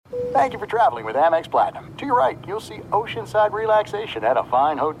Thank you for traveling with Amex Platinum. To your right, you'll see oceanside relaxation at a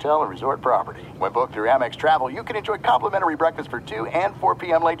fine hotel and resort property. When booked through Amex Travel, you can enjoy complimentary breakfast for 2 and 4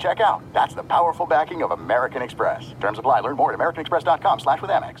 p.m. late checkout. That's the powerful backing of American Express. Terms apply. Learn more at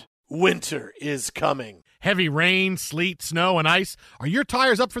americanexpress.com/withAmex. Winter is coming. Heavy rain, sleet, snow, and ice. Are your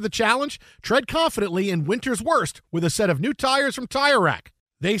tires up for the challenge? Tread confidently in winter's worst with a set of new tires from Tire Rack.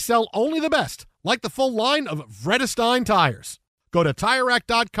 They sell only the best, like the full line of Vredestein tires. Go to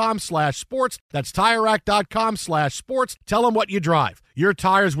TireRack.com/sports. That's TireRack.com/sports. Tell them what you drive. Your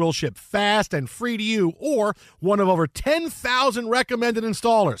tires will ship fast and free to you or one of over 10,000 recommended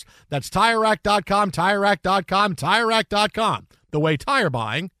installers. That's TireRack.com, TireRack.com, TireRack.com. The way tire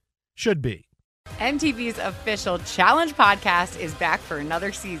buying should be. MTV's official Challenge podcast is back for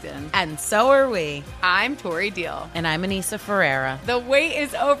another season. And so are we. I'm Tori Deal. And I'm Anissa Ferreira. The wait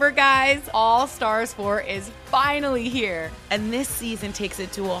is over, guys. All Stars 4 is finally here. And this season takes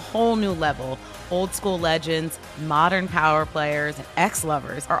it to a whole new level. Old school legends, modern power players, and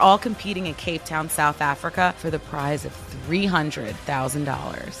ex-lovers are all competing in Cape Town, South Africa for the prize of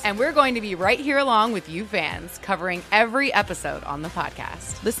 $300,000. And we're going to be right here along with you fans, covering every episode on the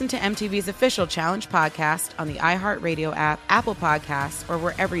podcast. Listen to MTV's official Challenge podcast on the iHeartRadio app, Apple Podcasts, or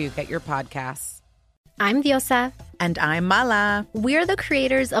wherever you get your podcasts. I'm Diosa. And I'm Mala. We're the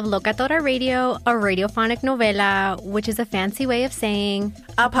creators of Locatora Radio, a radiophonic novela, which is a fancy way of saying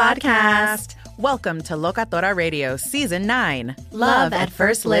a podcast. Welcome to Locatora Radio Season 9, Love at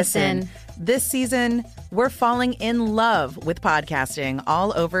First Listen. This season, we're falling in love with podcasting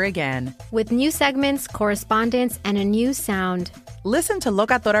all over again. With new segments, correspondence, and a new sound. Listen to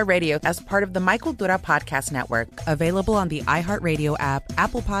Locatora Radio as part of the My Cultura Podcast Network. Available on the iHeartRadio app,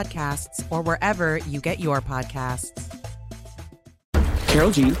 Apple Podcasts, or wherever you get your podcasts.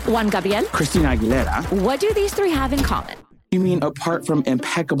 Karol G, Juan Gabriel, Christina Aguilera. What do these three have in common? You mean apart from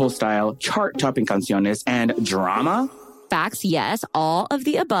impeccable style, chart-topping canciones, and drama? Facts, yes, all of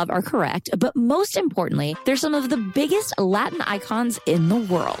the above are correct. But most importantly, they're some of the biggest Latin icons in the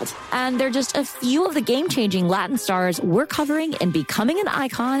world. And they're just a few of the game-changing Latin stars we're covering in Becoming an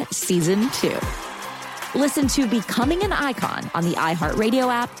Icon Season 2. Listen to Becoming an Icon on the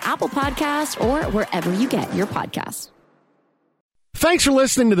iHeartRadio app, Apple Podcasts, or wherever you get your podcasts. Thanks for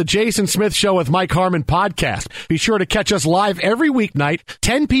listening to the Jason Smith Show with Mike Harmon podcast. Be sure to catch us live every weeknight,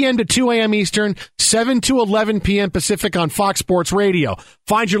 10 p.m. to 2 a.m. Eastern, 7 to 11 p.m. Pacific on Fox Sports Radio.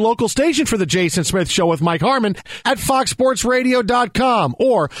 Find your local station for the Jason Smith Show with Mike Harmon at foxsportsradio.com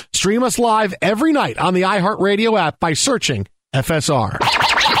or stream us live every night on the iHeartRadio app by searching FSR. Now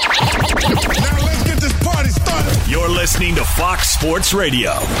let's get this party started. You're listening to Fox Sports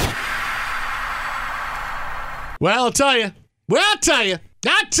Radio. Well, I'll tell you,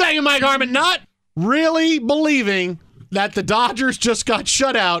 Mike Harmon, not really believing that the Dodgers just got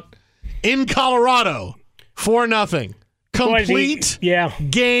shut out in Colorado 4-0. Complete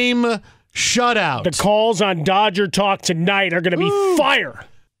game shutout. The calls on Dodger Talk tonight are going to be fire.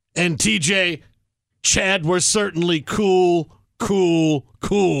 And TJ, Chad was certainly cool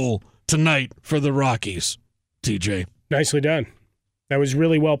tonight for the Rockies. TJ. Nicely done. That was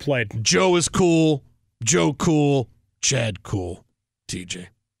really well played. Joe is cool. Joe cool. Chad cool. TJ.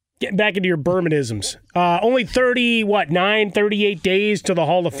 Getting back into your Bermanisms. Only 38 days to the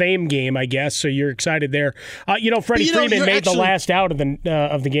Hall of Fame game, I guess, so you're excited there. Freddie Freeman made the last out of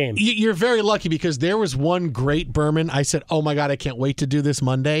the game. You're very lucky because there was one great Berman. I said, oh, my God, I can't wait to do this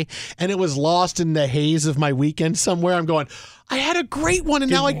Monday. And it was lost in the haze of my weekend somewhere. I'm going, I had a great one,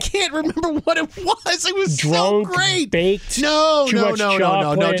 and now I can't remember what it was. It was drunk, so great. Baked. No. Too much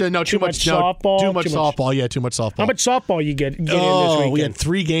softball. Too much softball. Yeah, too much softball. How much softball you get in this weekend? We had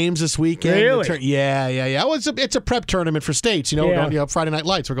 3 games this weekend. Really? Yeah. It's a prep tournament for states. We're going, Friday Night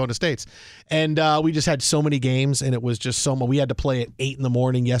Lights. We're going to states, and we just had so many games, and it was just so much. We had to play at 8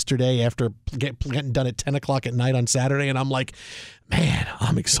 a.m. yesterday after getting done at 10 o'clock at night on Saturday, and I'm like, man,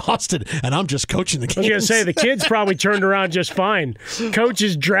 I'm exhausted, and I'm just coaching the games. I was going to say, the kids probably turned around just fine. Coach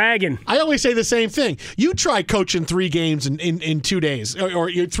is dragging. I always say the same thing. You try coaching 3 games in 2 days, or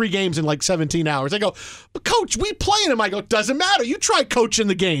 3 games in like 17 hours. I go, but Coach, we playing them. I go, doesn't matter. You try coaching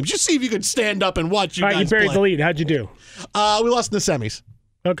the games. You see if you can stand up and watch you guys you buried play. The lead. How'd you do? We lost in the semis.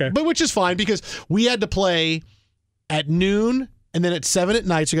 Okay. But which is fine because we had to play at noon and then at 7 at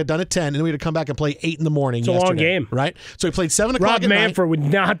night, so we got done at 10, and then we had to come back and play 8 in the morning. It's a long game. Right? So we played 7 o'clock Rob at night. Manfred would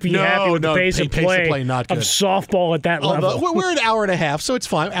not be happy with the pace of play not good. of softball at that level. We're an hour and a half, so it's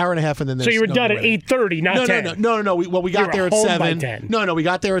fine. Hour and a half, and then so you were done at 8:30, not 10. No. We got there at 7. By 10. No, we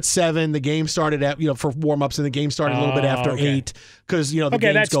got there at 7. The game started at for warm-ups, and the game started a little bit after 8 because the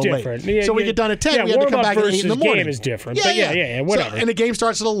games go different. late. So we get done at 10. We had to come back at 8 in the morning. Game is different. Yeah, whatever. So, and the game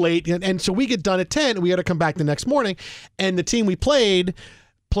starts a little late, and so we get done at 10, and we had to come back the next morning. And the team we played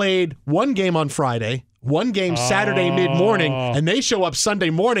one game on Friday, one game Saturday mid-morning, and they show up Sunday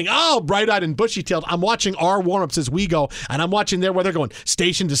morning, bright-eyed and bushy-tailed. I'm watching our warm-ups as we go, and I'm watching where they're going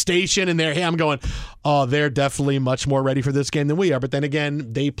station to station, and I'm going, they're definitely much more ready for this game than we are. But then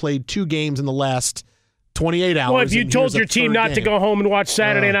again, they played 2 games in the last 28 hours. Well, if you told your team not to go home and watch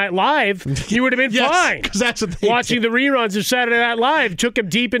Saturday Night Live, you would have been fine. Because that's what they watching the reruns of Saturday Night Live took them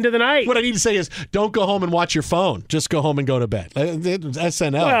deep into the night. What I need to say is, don't go home and watch your phone. Just go home and go to bed.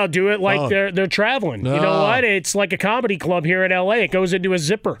 SNL. Well, do it like they're traveling. You know what? It's like a comedy club here in L.A. It goes into a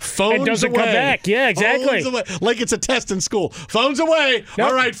zipper. Phones and doesn't away. come back. Yeah, exactly. Phones away. Like it's a test in school. Phones away. Nope.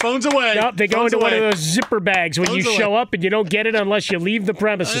 All right, phones away. Nope, they go into one of those zipper bags when you show up and you don't get it unless you leave the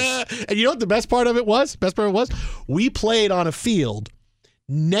premises. And you know what the best part of it was? We played on a field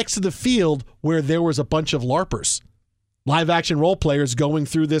next to the field where there was a bunch of LARPers, live action role players going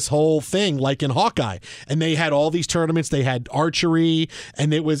through this whole thing like in Hawkeye, and they had all these tournaments. They had archery,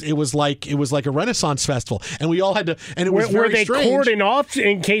 and it was like a Renaissance festival, and we all had to. And it was were very they strange. cordoned off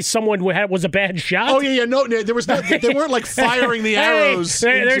in case someone was a bad shot? Oh yeah, no, there was no. They weren't like firing the arrows.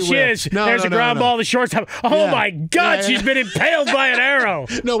 There she is. There's a ground ball to shortstop. Oh my God, she's been impaled by an arrow.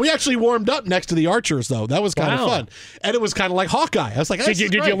 No, we actually warmed up next to the archers though. That was kind of fun, and it was kind of like Hawkeye. I was like,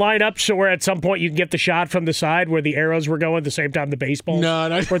 did you line up so where at some point you can get the shot from the side where the arrows were going at the same time the baseballs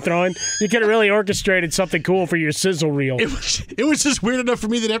were throwing? You could have really orchestrated something cool for your sizzle reel. It was just weird enough for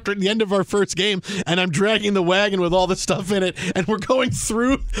me that after the end of our first game, and I'm dragging the wagon with all the stuff in it, and we're going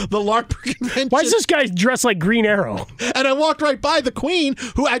through the LARP convention. Why is this guy dressed like Green Arrow? And I walked right by the queen,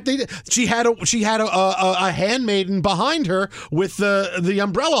 who she had a handmaiden behind her with the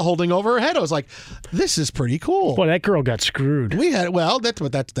umbrella holding over her head. I was like, this is pretty cool. Boy, that girl got screwed.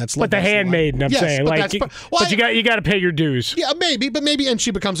 That's. But the handmaiden, I'm saying, but you got to pay your dues. Yeah, maybe, and she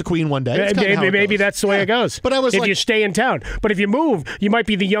becomes a queen one day. Maybe that's the way it goes. But I was if you stay in town. But if you move, you might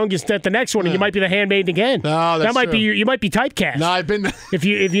be the youngest at the next one, and you might be the handmaiden again. No, that's that might true. be you might be typecast. No, I've been if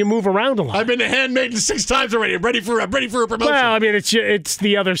you move around a lot. I've been the handmaiden 6 times already. I'm ready for a promotion. Well, I mean, it's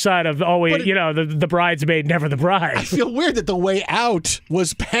the other side of always, the bridesmaid, never the bride. I feel weird that the way out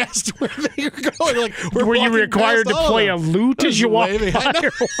was past where they were going. Like, were you required to play a lute as you walked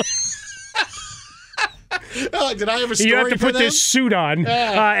by? Did I have a story? You have to put this suit on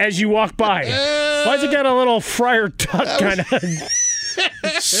as you walk by. Why's it got a little Friar Tuck kind of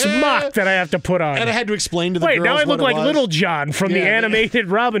smock that I have to put on? And I had to explain to the girls. Wait, now I look like Little John from the animated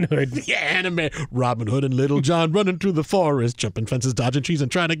Robin Hood. Yeah, anime Robin Hood and Little John running through the forest, jumping fences, dodging trees,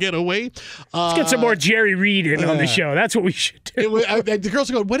 and trying to get away. Let's get some more Jerry Reed in on the show. That's what we should do. The girls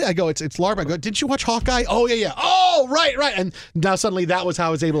go, "What?" I go, "It's LARP." I go, "Didn't you watch Hawkeye?" Oh yeah. Oh right. And now suddenly that was how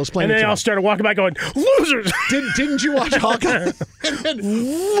I was able to explain. And then they all started walking by, going, "Losers!" Didn't you watch Hawkeye?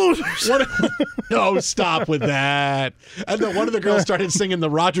 Losers. No, stop with that. And then one of the girls started singing the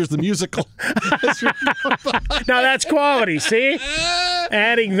Rogers the Musical. Now that's quality, see?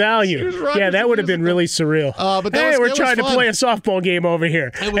 Adding value. Yeah, that would have been really surreal. But we're trying to play a softball game over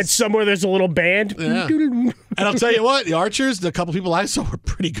here. And somewhere there's a little band. Yeah. And I'll tell you what, the archers, the couple people I saw were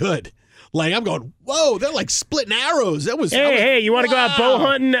pretty good. Like, I'm going, whoa, they're like splitting arrows. Hey, you want to go out bow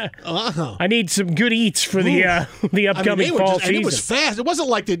hunting? I need some good eats for the upcoming fall season. And it was fast. It wasn't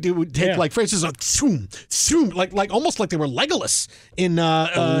like they would take, like, for instance, like almost like they were Legolas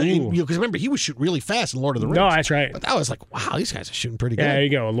because remember, he would shoot really fast in Lord of the Rings. No, that's right. But I was like, wow, these guys are shooting pretty good. Yeah, there you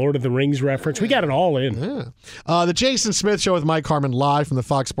go. A Lord of the Rings reference. We got it all in. Yeah. The Jason Smith Show with Mike Harmon live from the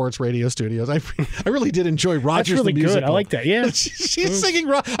Fox Sports Radio studios. I really did enjoy Rogers really the Musical. Good. I like that, yeah. She's singing.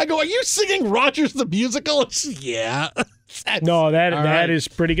 I go, are you singing Rogers the Musical? Yeah. That is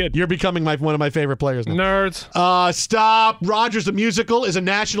pretty good. You're becoming one of my favorite players now. Nerds. Stop. Rogers the Musical is a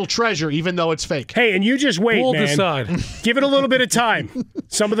national treasure, even though it's fake. Hey, and you just wait, We'll man. decide. Give it a little bit of time.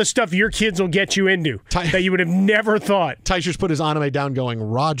 Some of the stuff your kids will get you into that you would have never thought. Teicher's put his anime down going,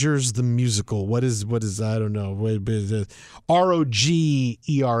 Rogers the Musical. What is I don't know.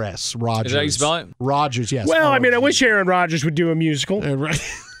 R-O-G-E-R-S. Rogers. Is that how you spell it? Rogers, yes. Well, R-O-G. I mean, I wish Aaron Rodgers would do a musical. Right.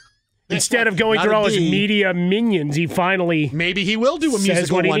 Instead of going through all his media minions, he finally maybe he will do a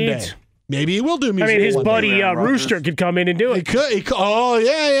musical what he one needs. day. Maybe he will do music. I mean, his buddy Rooster could come in and do it. He could. Oh,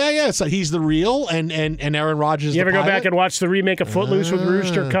 yeah. So he's the real, and Aaron Rodgers. You ever go back and watch the remake of Footloose with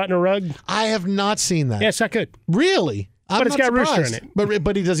Rooster cutting a rug? I have not seen that. Yeah, it's not good. Really? But it's got surprised. Rooster in it.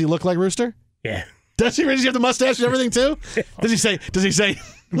 But does he look like Rooster? Yeah. Does he have the mustache and everything too? Does he say?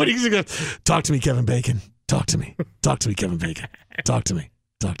 What are you going to talk to me, Kevin Bacon? Talk to me, Kevin Bacon. Talk to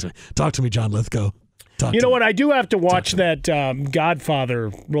me, John Lithgow. You know what? I do have to watch that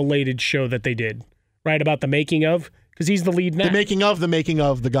Godfather-related show that they did, right, about the making of, because he's the lead now. The making of The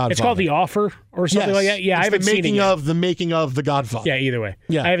Godfather. It's called The Offer or something like that. Yeah, I haven't seen it yet. The making of The Godfather. Yeah, either way.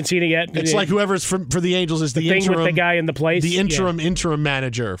 Yeah. I haven't seen it yet. It's like whoever's for the Angels is the thing interim, with the guy in the place. The interim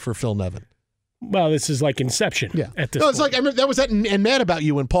manager for Phil Nevin. Well, this is like Inception. Yeah. At this it's point. like I remember that was that and Mad About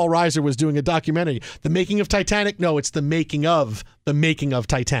You when Paul Reiser was doing a documentary, The Making of Titanic. No, it's the making of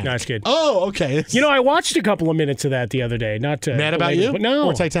Titanic. That's good. Oh, okay. You know, I watched a couple of minutes of that the other day. Not to Mad About You? No,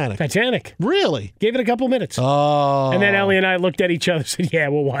 or Titanic. Titanic. Really? Gave it a couple minutes. Oh. And then Ellie and I looked at each other and said, "Yeah,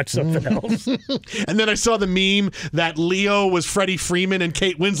 we'll watch something else." And then I saw the meme that Leo was Freddie Freeman and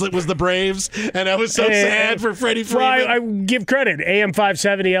Kate Winslet was the Braves, and I was so sad for Freddie Freeman. Well, I give credit. AM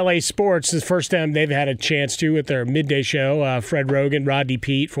 570 LA Sports is the first time they've had a chance to at their midday show. Fred Rogan, Rodney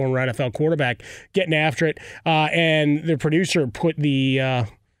Peete, former NFL quarterback, getting after it. And the producer put the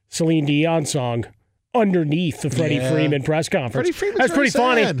Celine Dion song underneath the Freddie Freeman press conference. Freddie Freeman's That's pretty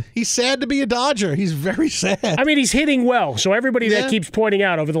funny. He's sad to be a Dodger. He's very sad. I mean, he's hitting well. So everybody that keeps pointing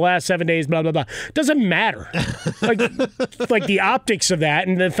out over the last 7 days, blah, blah, blah, doesn't matter. like the optics of that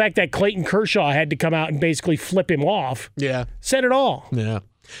and the fact that Clayton Kershaw had to come out and basically flip him off. Yeah. Said it all. Yeah.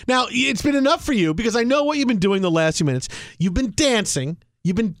 Now, it's been enough for you because I know what you've been doing the last few minutes. You've been dancing.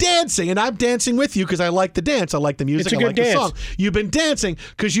 And I'm dancing with you because I like the dance. I like the music. It's a good the dance. song. You've been dancing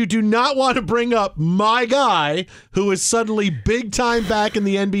because you do not want to bring up my guy who is suddenly big time back in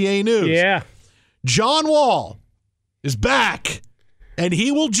the NBA news. Yeah. John Wall is back, and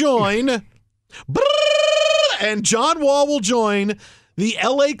he will join. And John Wall will join the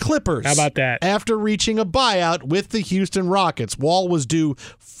LA Clippers. How about that? After reaching a buyout with the Houston Rockets. Wall was due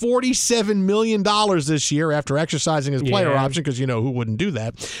 $47 million this year after exercising his player option, because you know who wouldn't do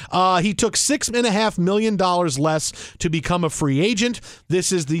that. He took $6.5 million less to become a free agent.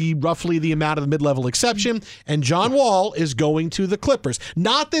 This is roughly the amount of the mid-level exception, and John Wall is going to the Clippers.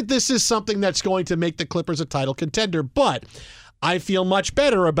 Not that this is something that's going to make the Clippers a title contender, but I feel much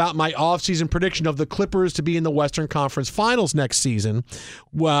better about my offseason prediction of the Clippers to be in the Western Conference Finals next season,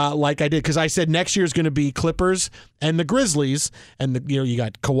 like I did, because I said next year is going to be Clippers and the Grizzlies, and you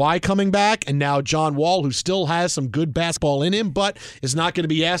got Kawhi coming back, and now John Wall, who still has some good basketball in him, but is not going to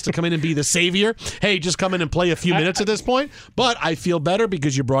be asked to come in and be the savior. Hey, just come in and play a few minutes at this point. But I feel better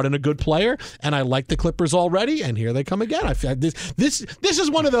because you brought in a good player, and I like the Clippers already, and here they come again. I feel this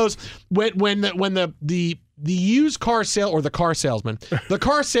is one of those when the used car sale or the car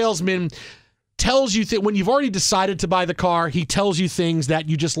salesman tells you when you've already decided to buy the car, he tells you things that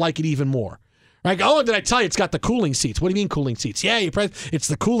you just like it even more. Like, oh, did I tell you it's got the cooling seats? What do you mean cooling seats? Yeah, it's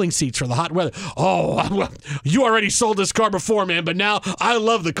the cooling seats for the hot weather. Oh, you already sold this car before, man, but now I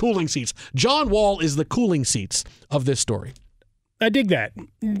love the cooling seats. John Wall is the cooling seats of this story. I dig that.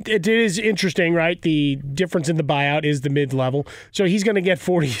 It is interesting, right? The difference in the buyout is the mid-level. So he's going to get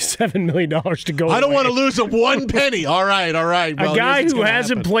 $47 million to go I don't away. want to lose a one penny. All right. Well, a guy who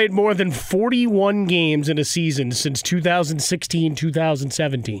hasn't played more than 41 games in a season since 2016,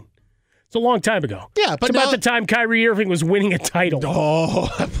 2017. It's a long time ago. Yeah, but it's about the time Kyrie Irving was winning a title. Oh,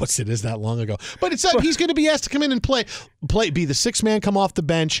 it is that long ago? But it's he's going to be asked to come in and play, be the sixth man, come off the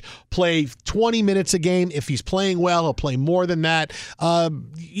bench, play 20 minutes a game. If he's playing well, he'll play more than that.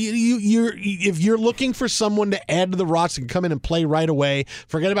 If you're looking for someone to add to the roster and come in and play right away,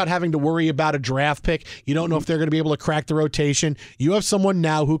 forget about having to worry about a draft pick. You don't know if they're going to be able to crack the rotation. You have someone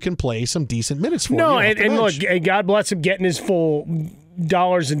now who can play some decent minutes for you. No, and look, God bless him getting his full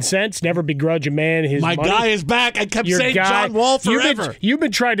dollars and cents. Never begrudge a man his money. My guy is back. I kept saying John Wall forever. You've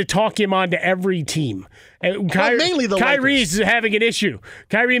been trying to talk him onto every team. Mainly the Kyrie's having an issue.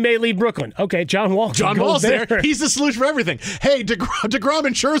 Kyrie may leave Brooklyn. Okay, John Wall's there. He's the solution for everything. Hey, DeGrom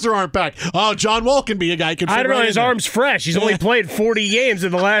and Scherzer aren't back. Oh, John Wall can be a guy. I don't know. His arm's fresh. He's only played 40 games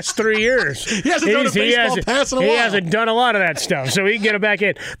in the last 3 years. He hasn't done a baseball pass in a while. He hasn't done a lot of that stuff, so he can get it back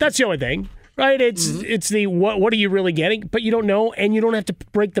in. That's the only thing. Right, it's the what are you really getting? But you don't know, and you don't have to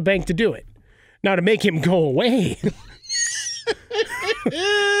break the bank to do it. Now, to make him go away,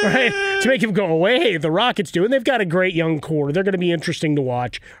 Right? To make him go away, the Rockets do. And they've got a great young core. They're going to be interesting to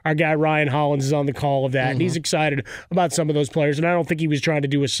watch. Our guy Ryan Hollins is on the call of that, and he's excited about some of those players. And I don't think he was trying to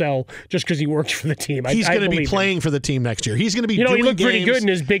do a sell just because he works for the team. He's going to be playing for the team next year. He's going to be doing games. He looked pretty good in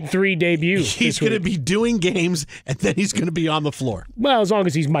his Big 3 debut. He's going to be doing games, and then he's going to be on the floor. Well, as long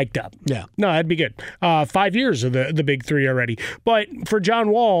as he's mic'd up. Yeah. No, that'd be good. 5 years of the Big 3 already. But for John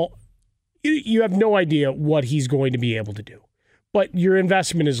Wall, you have no idea what he's going to be able to do. But your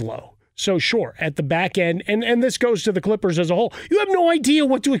investment is low. So sure, at the back end, and this goes to the Clippers as a whole, you have no idea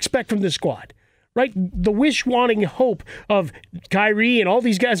what to expect from this squad, right? The wish-wanting hope of Kyrie and all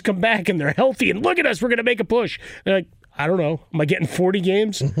these guys come back and they're healthy and look at us, we're going to make a push. They're like, I don't know. Am I getting 40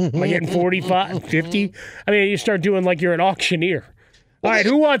 games? Am I getting 45, 50? I mean, you start doing like you're an auctioneer. All right,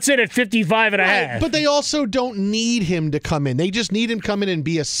 who wants it at 55 and a half? But they also don't need him to come in. They just need him to come in and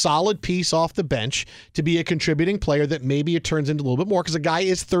be a solid piece off the bench to be a contributing player that maybe it turns into a little bit more because the guy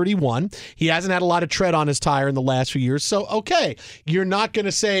is 31. He hasn't had a lot of tread on his tire in the last few years. So, okay, you're not going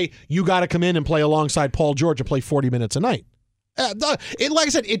to say you got to come in and play alongside Paul George and play 40 minutes a night. Like I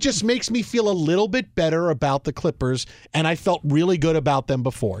said, it just makes me feel a little bit better about the Clippers, and I felt really good about them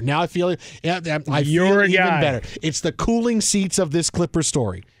before. Now I feel even better. It's the cooling seats of this Clipper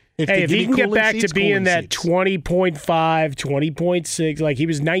story. If he can get back to being that 20.5, 20.6, like he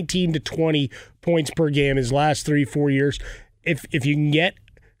was 19 to 20 points per game his last 3-4 years, if you can get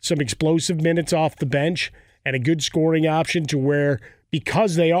some explosive minutes off the bench and a good scoring option to where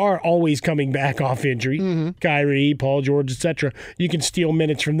because they are always coming back off injury, Kyrie, Paul George, etc., you can steal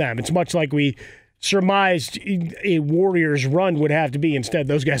minutes from them. It's much like we surmised a Warriors run would have to be. Instead,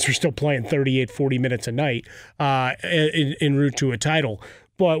 those guys are still playing 38, 40 minutes a night en route to a title.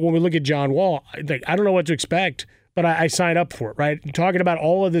 But when we look at John Wall, I don't know what to expect, but I sign up for it, right? Talking about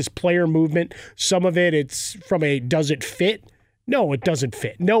all of this player movement, some of it's from does it fit? No, it doesn't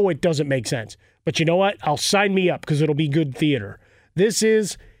fit. No, it doesn't make sense. But you know what? I'll sign me up because it'll be good theater.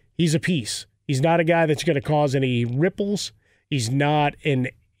 He's a piece. He's not a guy that's going to cause any ripples. He's not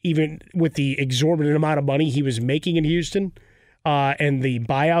even with the exorbitant amount of money he was making in Houston and the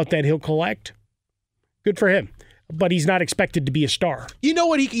buyout that he'll collect, good for him. But he's not expected to be a star. You know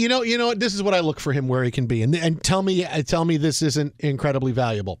what? This is what I look for him where he can be. And tell me this isn't incredibly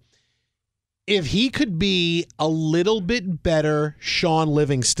valuable. If he could be a little bit better Sean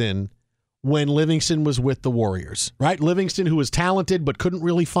Livingston when Livingston was with the Warriors, right? Livingston, who was talented but couldn't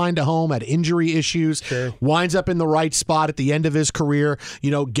really find a home, had injury issues, winds up in the right spot at the end of his career,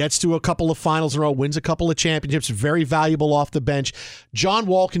 gets to a couple of finals in a row, wins a couple of championships, very valuable off the bench. John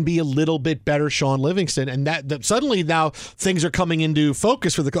Wall can be a little bit better Sean Livingston, and that suddenly now things are coming into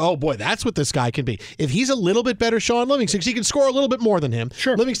focus for oh boy, that's what this guy can be. If he's a little bit better Sean Livingston, because he can score a little bit more than him.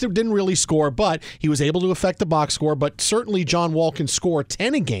 Sure. Livingston didn't really score, but he was able to affect the box score, but certainly John Wall can score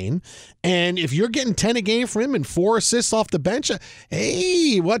 10 a game. And if you're getting 10 a game from him and 4 assists off the bench,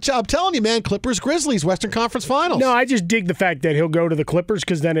 hey, watch out. I'm telling you, man, Clippers, Grizzlies, Western Conference Finals. No, I just dig the fact that he'll go to the Clippers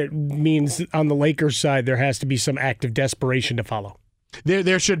because then it means on the Lakers side there has to be some act of desperation to follow.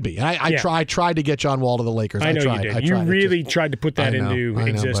 There should be. I tried to get John Wall to the Lakers. I know you did. You really tried to put that into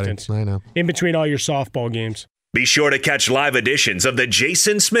existence. I know. In between all your softball games. Be sure to catch live editions of The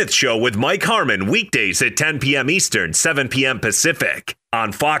Jason Smith Show with Mike Harmon weekdays at 10 p.m. Eastern, 7 p.m. Pacific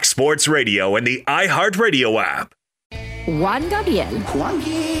on Fox Sports Radio and the iHeartRadio app. Juan Gabriel.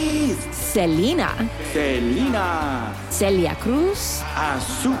 Juanquis. Selena. Celia Cruz.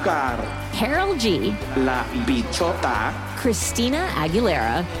 Azúcar. Karol G. La Bichota. Christina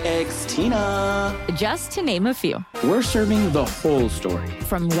Aguilera. Ex-Tina. Just to name a few. We're serving the whole story.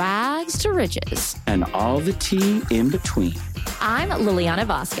 From rags to riches. And all the tea in between. I'm Liliana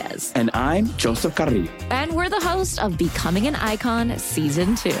Vasquez. And I'm Joseph Carrillo. And we're the host of Becoming an Icon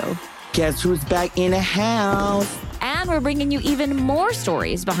Season 2. Guess who's back in the house? And we're bringing you even more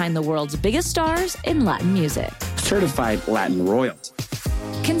stories behind the world's biggest stars in Latin music. Certified Latin royalty.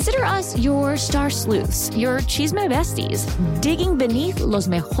 Consider us your star sleuths, your chisme besties, digging beneath los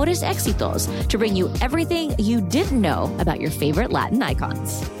mejores éxitos to bring you everything you didn't know about your favorite Latin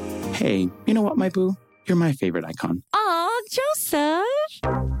icons. Hey, you know what, my boo? You're my favorite icon. Aw, Joseph.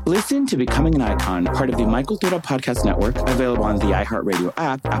 Listen to Becoming an Icon, part of the Michael Dura Podcast Network, available on the iHeartRadio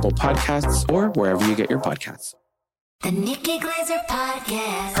app, Apple Podcasts, or wherever you get your podcasts. The Nikki Glazer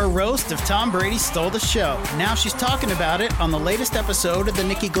Podcast. Her roast of Tom Brady stole the show. Now she's talking about it on the latest episode of the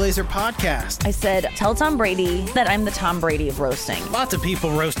Nikki Glazer Podcast. I said, tell Tom Brady that I'm the Tom Brady of roasting. Lots of people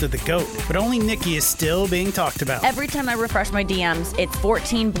roasted the GOAT, but only Nikki is still being talked about. Every time I refresh my DMs, it's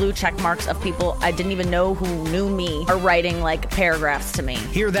 14 blue check marks of people I didn't even know who knew me are writing like paragraphs to me.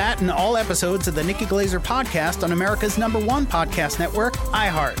 Hear that in all episodes of the Nikki Glazer Podcast on America's #1 podcast network,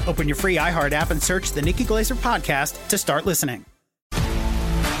 iHeart. Open your free iHeart app and search the Nikki Glazer Podcast to start listening.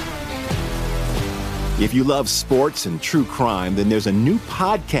 If you love sports and true crime, then there's a new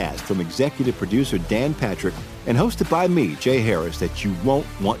podcast from executive producer Dan Patrick and hosted by me, Jay Harris, that you won't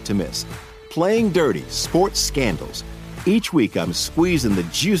want to miss. Playing Dirty: Sports Scandals. Each week, I'm squeezing the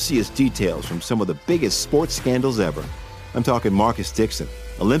juiciest details from some of the biggest sports scandals ever. I'm talking Marcus Dixon,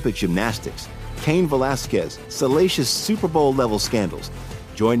 Olympic gymnastics, Cain Velasquez, salacious Super Bowl-level scandals.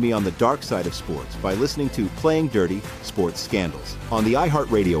 Join me on the dark side of sports by listening to Playing Dirty: Sports Scandals on the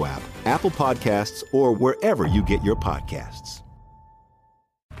iHeartRadio app, Apple Podcasts, or wherever you get your podcasts.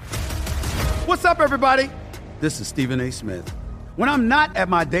 What's up, everybody? This is Stephen A. Smith. When I'm not at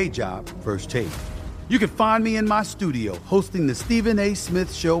my day job, First Take, you can find me in my studio hosting the Stephen A.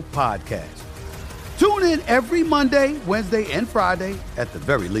 Smith Show podcast. Tune in every Monday, Wednesday, and Friday, at the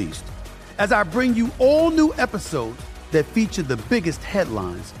very least, as I bring you all new episodes that feature the biggest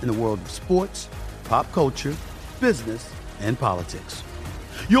headlines in the world of sports, pop culture, business, and politics.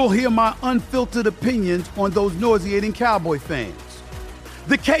 You'll hear my unfiltered opinions on those nauseating Cowboy fans,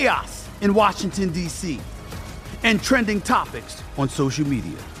 the chaos in Washington, D.C., and trending topics on social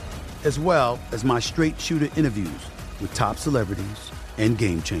media, as well as my straight-shooter interviews with top celebrities and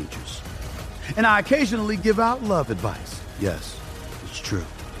game changers. And I occasionally give out love advice. Yes, it's true.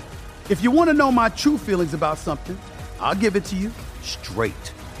 If you want to know my true feelings about something, I'll give it to you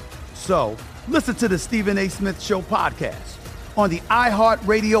straight. So, listen to the Stephen A. Smith Show podcast on the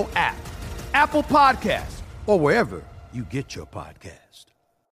iHeartRadio app, Apple Podcasts, or wherever you get your podcast.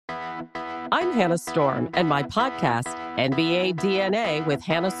 I'm Hannah Storm, and my podcast, NBA DNA with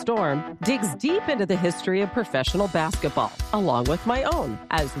Hannah Storm, digs deep into the history of professional basketball, along with my own,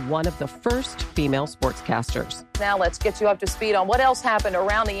 as one of the first female sportscasters. Now let's get you up to speed on what else happened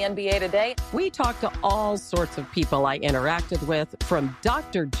around the NBA today. We talked to all sorts of people I interacted with, from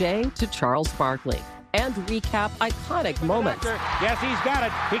Dr. J to Charles Barkley, and recap iconic moments. Yes, he's got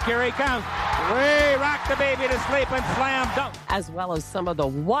it. Here he comes. Way rock the baby to sleep and slam dunk. As well as some of the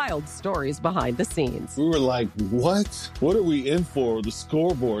wild stories behind the scenes. We were like, what? What are we in for? The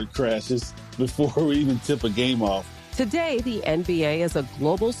scoreboard crashes before we even tip a game off. Today, the NBA is a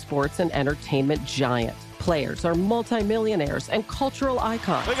global sports and entertainment giant. Players are multimillionaires and cultural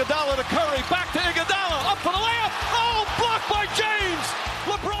icons. Iguodala to Curry, back to Iguodala, up for the layup. Oh, blocked by James.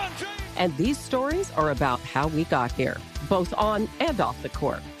 LeBron James. And these stories are about how we got here, both on and off the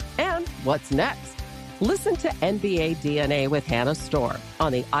court. And what's next? Listen to NBA DNA with Hannah Storm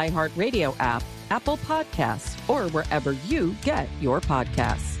on the iHeartRadio app, Apple Podcasts, or wherever you get your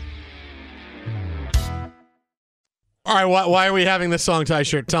podcasts. All right, why are we having this song tie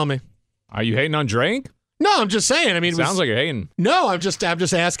shirt? Tell me. Are you hating on Drake? No, I'm just saying. I mean, sounds like you're hating. No, I'm just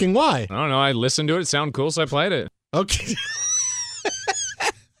asking why. I don't know. I listened to it. It sounded cool, so I played it. Okay.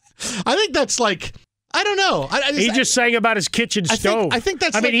 I think that's like, I don't know. He just sang about his kitchen stove. I think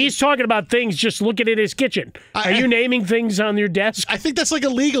that's. I mean, he's talking about things just looking at his kitchen. Are you naming things on your desk? I think that's like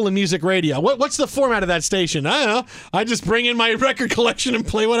illegal in music radio. What's the format of that station? I don't know. I just bring in my record collection and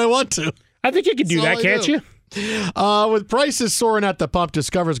play what I want to. I think you can do that, can't you? With prices soaring at the pump,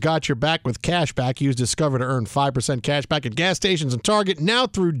 Discover's got your back with cash back. Use Discover to earn 5% cash back at gas stations and Target now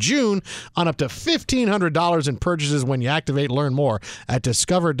through June on up to $1,500 in purchases when you activate. Learn more at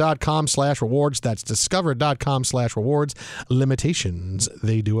discover.com/rewards. That's discover.com/rewards. Limitations,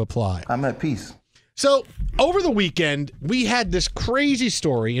 they do apply. I'm at peace. So, over the weekend, we had this crazy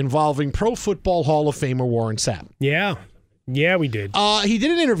story involving Pro Football Hall of Famer Warren Sapp. Yeah, we did. He did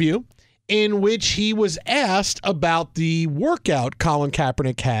an interview in which he was asked about the workout Colin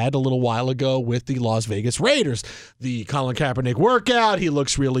Kaepernick had a little while ago with the Las Vegas Raiders. The Colin Kaepernick workout, he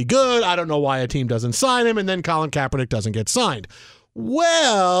looks really good. I don't know why a team doesn't sign him, and then Colin Kaepernick doesn't get signed.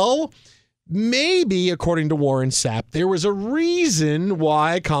 Well, maybe, according to Warren Sapp, there was a reason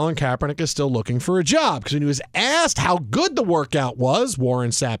why Colin Kaepernick is still looking for a job. Because when he was asked how good the workout was,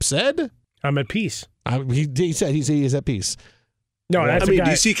 Warren Sapp said, I'm at peace. He said he's at peace. No, that's do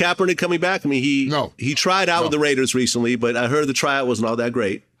you see Kaepernick coming back? I mean, he tried out with the Raiders recently, but I heard the tryout wasn't all that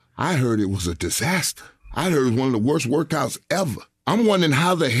great. I heard it was a disaster. I heard it was one of the worst workouts ever. I'm wondering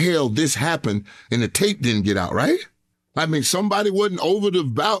how the hell this happened and the tape didn't get out, right? I mean, somebody wasn't over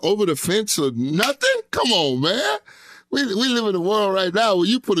the fence or nothing? Come on, man. We live in a world right now where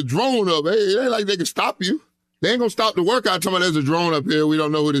you put a drone up. Hey, it ain't like they can stop you. They ain't gonna stop the workout. Talking about there's a drone up here. We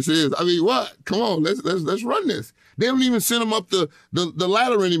don't know who this is. I mean, what? Come on, let's run this. They don't even send them up the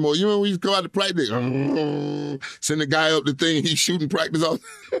ladder anymore. You remember we used to go out to practice, send the guy up the thing, he's shooting practice off.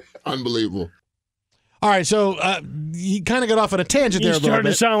 Unbelievable. All right, so he kind of got off on a tangent there a little bit.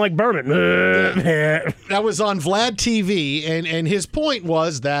 He's starting to sound like Berman. That was on Vlad TV, and his point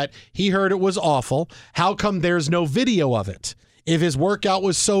was that he heard it was awful. How come there's no video of it? If his workout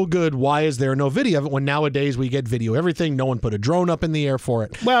was so good, why is there no video of it when nowadays we get video everything? No one put a drone up in the air for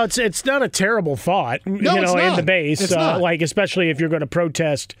it. Well, it's not a terrible thought, No, it's not. in the base. It's not. Like, especially if you're going to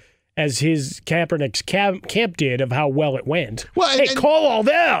protest as his Kaepernick's camp did of how well it went. Well, hey, call all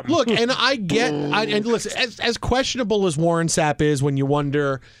them. Look, and and listen, as questionable as Warren Sapp is when you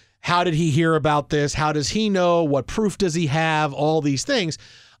wonder, how did he hear about this? How does he know? What proof does he have? All these things.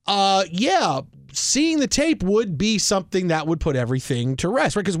 Seeing the tape would be something that would put everything to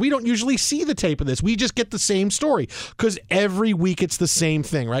rest, right? Because we don't usually see the tape of this. We just get the same story because every week it's the same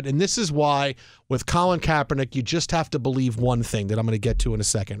thing, right? And this is why with Colin Kaepernick, you just have to believe one thing that I'm going to get to in a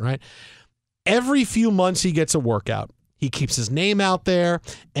second, right? Every few months he gets a workout. He keeps his name out there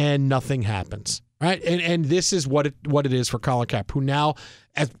and nothing happens, right? And this is what it is for Colin Kaepernick, who now,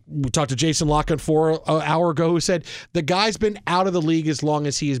 as we talked to Jason Lockett an hour ago, who said the guy's been out of the league as long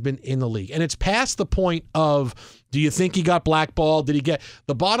as he has been in the league. And it's past the point of, do you think he got blackballed? Did he get...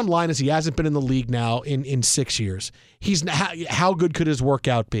 The bottom line is he hasn't been in the league now in 6 years. How good could his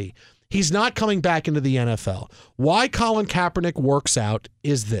workout be? He's not coming back into the NFL. Why Colin Kaepernick works out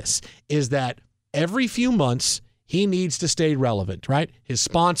is that every few months he needs to stay relevant, right? His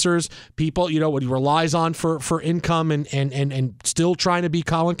sponsors, people, what he relies on for income and still trying to be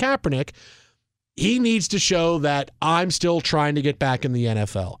Colin Kaepernick, he needs to show that I'm still trying to get back in the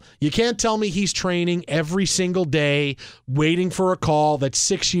NFL. You can't tell me he's training every single day, waiting for a call that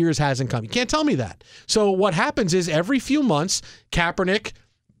 6 years hasn't come. You can't tell me that. So what happens is every few months, Kaepernick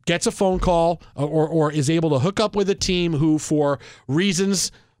gets a phone call or is able to hook up with a team who, for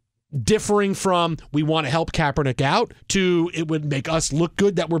reasons differing from we want to help Kaepernick out to it would make us look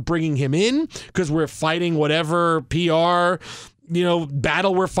good that we're bringing him in because we're fighting whatever PR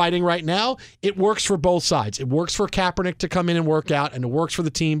battle we're fighting right now. It works for both sides. It works for Kaepernick to come in and work out, and it works for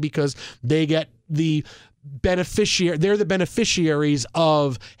the team because they get the beneficiary. They're the beneficiaries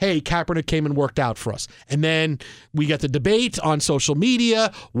of, hey, Kaepernick came and worked out for us. And then we get the debate on social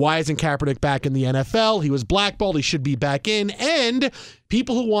media. Why isn't Kaepernick back in the NFL? He was blackballed. He should be back in. And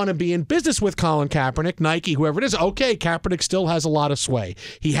people who want to be in business with Colin Kaepernick, Nike, whoever it is, okay, Kaepernick still has a lot of sway.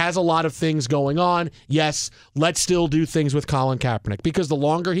 He has a lot of things going on. Yes, let's still do things with Colin Kaepernick because the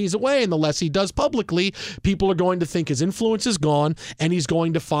longer he's away and the less he does publicly, people are going to think his influence is gone and he's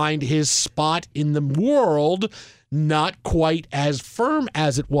going to find his spot in the world not quite as firm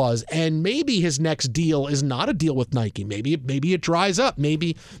as it was. And maybe his next deal is not a deal with Nike. Maybe it dries up.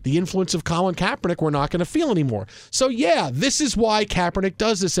 Maybe the influence of Colin Kaepernick we're not going to feel anymore. So yeah, this is why Kaepernick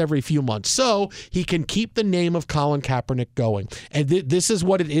does this every few months. So he can keep the name of Colin Kaepernick going. And this is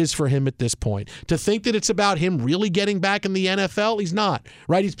what it is for him at this point. To think that it's about him really getting back in the NFL, he's not,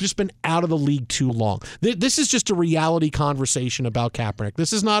 right? He's just been out of the league too long. This is just a reality conversation about Kaepernick.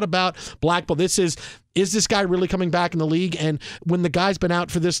 This is not about blackball. This is this guy really coming back in the league? And when the guy's been out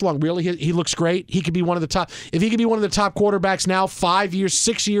for this long, really, he looks great. He could be one of the top. If he could be one of the top quarterbacks now, 5 years,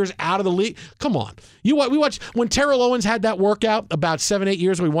 6 years out of the league, come on. We watched when Terrell Owens had that workout about 7-8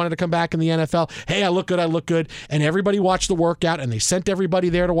 years ago. We wanted to come back in the NFL. Hey, I look good. And everybody watched the workout, and they sent everybody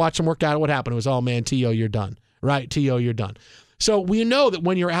there to watch him work out. And what happened? It was, oh man, T.O., you're done. Right, T.O., you're done. So we know that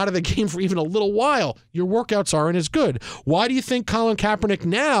when you're out of the game for even a little while, your workouts aren't as good. Why do you think Colin Kaepernick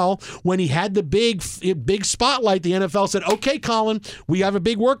now, when he had the big spotlight, the NFL said, okay, Colin, we have a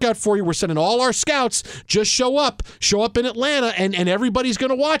big workout for you. We're sending all our scouts. Just show up in Atlanta, and everybody's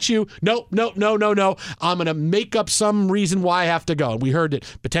going to watch you. No. I'm going to make up some reason why I have to go. And we heard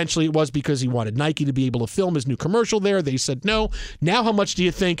that potentially it was because he wanted Nike to be able to film his new commercial there. They said no. Now how much do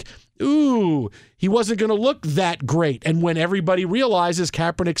you think? He wasn't going to look that great. And when everybody realizes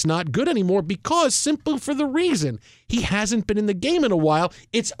Kaepernick's not good anymore because simply for the reason he hasn't been in the game in a while,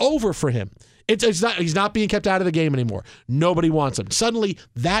 it's over for him. He's not being kept out of the game anymore. Nobody wants him. Suddenly,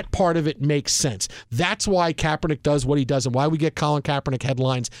 that part of it makes sense. That's why Kaepernick does what he does and why we get Colin Kaepernick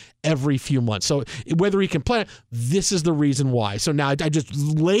headlines every few months. So whether he can play, this is the reason why. So now I just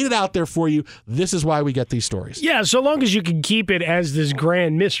laid it out there for you. This is why we get these stories. Yeah, so long as you can keep it as this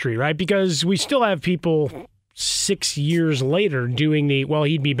grand mystery, right? Because we still have people 6 years later doing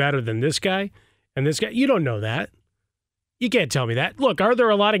he'd be better than this guy and this guy. You don't know that. You can't tell me that. Look, are there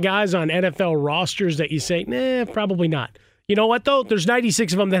a lot of guys on NFL rosters that you say, nah, probably not? You know what, though? There's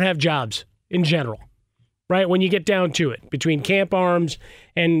 96 of them that have jobs in general, right? When you get down to it, between camp arms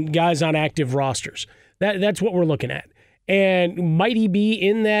and guys on active rosters. That's what we're looking at. And might he be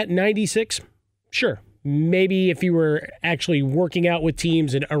in that 96? Sure. Maybe if he were actually working out with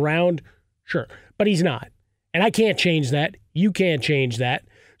teams and around, sure. But he's not. And I can't change that. You can't change that.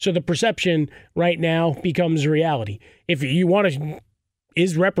 So the perception right now becomes reality. If you want to,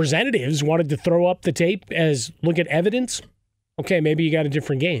 his representatives wanted to throw up the tape as look at evidence, okay, maybe you got a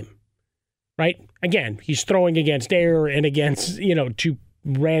different game, right? Again, he's throwing against air and against, two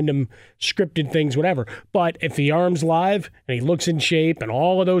random scripted things, whatever. But if the arm's live and he looks in shape and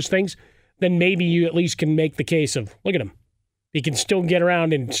all of those things, then maybe you at least can make the case of, look at him. He can still get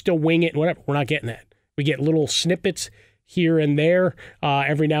around and still wing it and whatever. We're not getting that. We get little snippets here and there,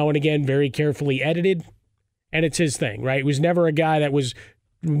 every now and again, very carefully edited. And it's his thing, right? He was never a guy that was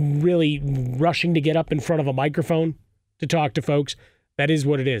really rushing to get up in front of a microphone to talk to folks. That is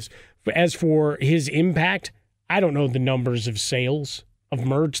what it is. As for his impact, I don't know the numbers of sales of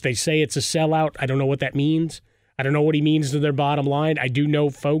merch. They say it's a sellout. I don't know what that means. I don't know what he means to their bottom line. I do know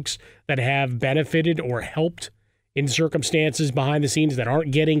folks that have benefited or helped in circumstances behind the scenes that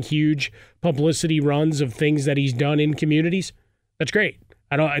aren't getting huge publicity runs of things that he's done in communities. That's great.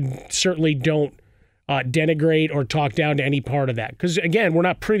 I certainly don't denigrate or talk down to any part of that. Because, again, we're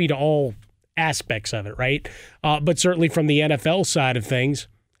not privy to all aspects of it, right? But certainly from the NFL side of things,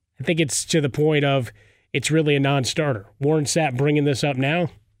 I think it's to the point of it's really a non-starter. Warren Sapp bringing this up now,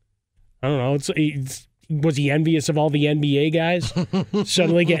 I don't know. Was he envious of all the NBA guys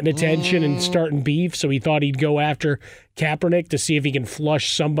suddenly getting attention and starting beef? So he thought he'd go after Kaepernick to see if he can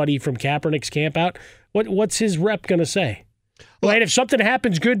flush somebody from Kaepernick's camp out. What's his rep going to say? Right? If something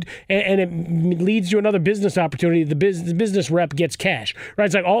happens good and it leads to another business opportunity, the business rep gets cash. Right?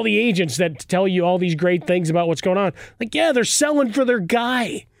 It's like all the agents that tell you all these great things about what's going on. Like, yeah, they're selling for their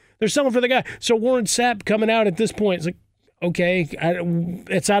guy. They're selling for the guy. So Warren Sapp coming out at this point is like, okay,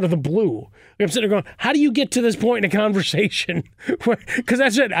 it's out of the blue. I'm sitting there going, how do you get to this point in a conversation? Because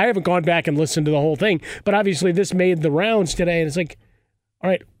that's it. I haven't gone back and listened to the whole thing. But obviously this made the rounds today. And it's like, all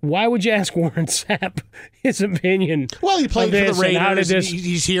right, why would you ask Warren Sapp his opinion? Well, he played for the Raiders.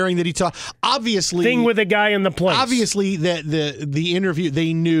 He's hearing that he talked. Obviously, thing with a guy in the place. Obviously, the interview,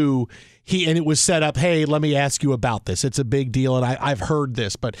 they knew and it was set up, hey, let me ask you about this. It's a big deal, and I've heard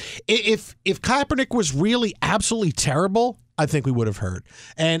this. But if Kaepernick was really absolutely terrible, I think we would have heard.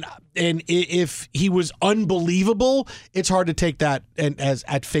 And if he was unbelievable, it's hard to take that as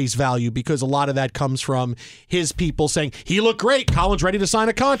at face value because a lot of that comes from his people saying, he looked great, Colin's ready to sign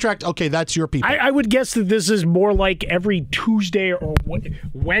a contract. Okay, that's your people. I would guess that this is more like every Tuesday or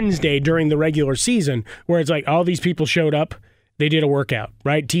Wednesday during the regular season where it's like all these people showed up. They did a workout,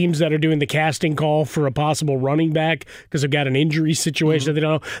 right? Teams that are doing the casting call for a possible running back because they've got an injury situation that they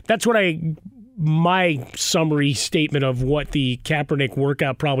don't know. That's what my summary statement of what the Kaepernick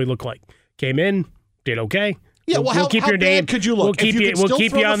workout probably looked like. Came in, did okay. Yeah, well, how bad could you look? We'll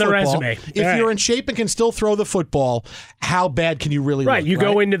keep you on the resume. If you're in shape and can still throw the football, how bad can you really look? Right, you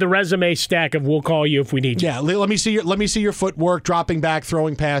go into the resume stack of we'll call you if we need you. Yeah, let me see your footwork, dropping back,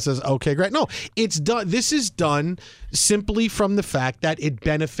 throwing passes. Okay, great. No, it's done. This is done simply from the fact that it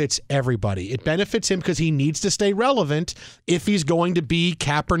benefits everybody. It benefits him because he needs to stay relevant if he's going to be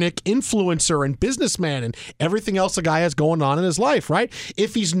Kaepernick influencer and businessman and everything else the guy has going on in his life, right?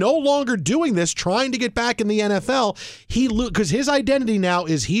 If he's no longer doing this, trying to get back in the NFL, because his identity now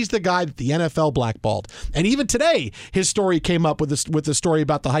is he's the guy that the NFL blackballed. And even today, his story came up with the story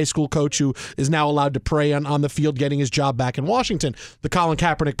about the high school coach who is now allowed to pray on the field getting his job back in Washington. The Colin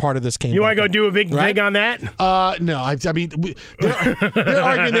Kaepernick part of this came. You want to go do a big thing on that? No. I mean, they're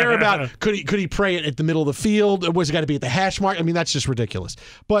arguing there about could he pray it at the middle of the field? Was it got to be at the hash mark? I mean, that's just ridiculous.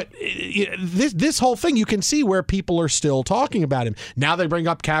 But this whole thing, you can see where people are still talking about him. Now they bring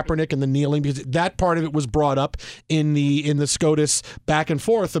up Kaepernick and the kneeling because that part of it was brought up in the SCOTUS back and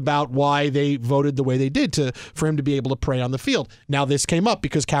forth about why they voted the way they did for him to be able to pray on the field. Now this came up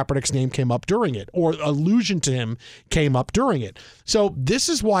because Kaepernick's name came up during it, or allusion to him came up during it. So this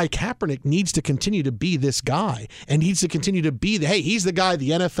is why Kaepernick needs to continue to be this guy and needs to continue to be he's the guy the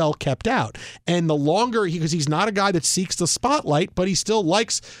NFL kept out. And the longer because he's not a guy that seeks the spotlight, but he still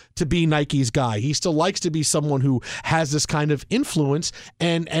likes to be Nike's guy. He still likes to be someone who has this kind of influence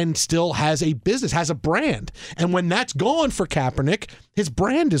and still has a business, has a brand. And when that's gone for Kaepernick, his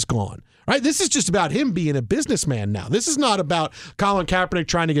brand is gone. Right? This is just about him being a businessman now. This is not about Colin Kaepernick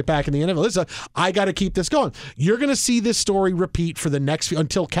trying to get back in the NFL. This is I got to keep this going. You're going to see this story repeat for the next few,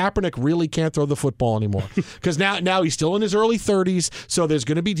 until Kaepernick really can't throw the football anymore. Because now he's still in his early 30s, so there's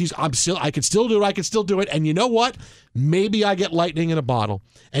going to be I can still do it. And you know what? Maybe I get lightning in a bottle.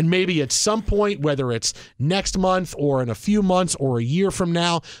 And maybe at some point, whether it's next month or in a few months or a year from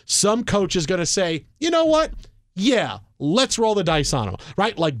now, some coach is going to say, you know what? Yeah, let's roll the dice on him,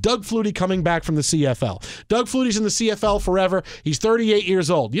 right? Like Doug Flutie coming back from the CFL. Doug Flutie's in the CFL forever. He's 38 years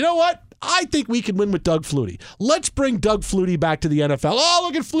old. You know what? I think we can win with Doug Flutie. Let's bring Doug Flutie back to the NFL. Oh,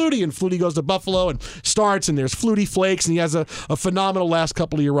 look at Flutie. And Flutie goes to Buffalo and starts, and there's Flutie Flakes, and he has a phenomenal last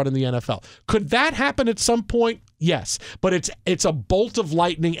couple of year run in the NFL. Could that happen at some point? Yes, but it's a bolt of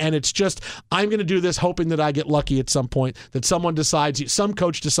lightning, and it's just, I'm going to do this hoping that I get lucky at some point, that some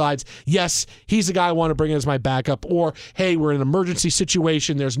coach decides, yes, he's the guy I want to bring in as my backup, or, hey, we're in an emergency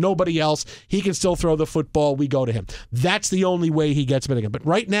situation, there's nobody else, he can still throw the football, we go to him. That's the only way he gets Minnigan. But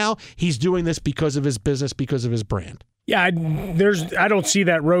right now, he's doing this because of his business, because of his brand. Yeah, I don't see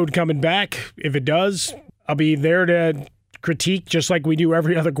that road coming back. If it does, I'll be there to critique just like we do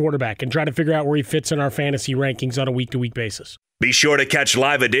every other quarterback and try to figure out where he fits in our fantasy rankings on a week-to-week basis. Be sure to catch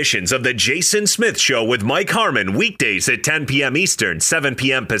live editions of The Jason Smith Show with Mike Harmon weekdays at 10 p.m. Eastern, 7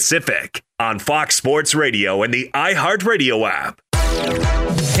 p.m. Pacific on Fox Sports Radio and the iHeartRadio app.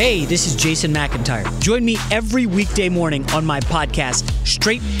 Hey, this is Jason McIntyre. Join me every weekday morning on my podcast,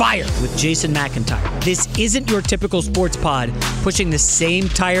 Straight Fire with Jason McIntyre. This isn't your typical sports pod pushing the same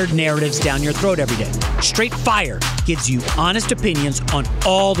tired narratives down your throat every day. Straight Fire gives you honest opinions on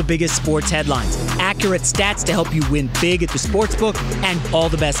all the biggest sports headlines, accurate stats to help you win big at the sportsbook, and all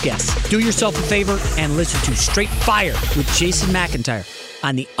the best guests. Do yourself a favor and listen to Straight Fire with Jason McIntyre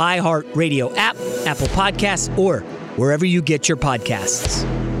on the iHeartRadio app, Apple Podcasts, or wherever you get your podcasts.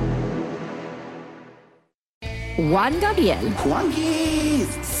 Juan Gabriel, Juanquis,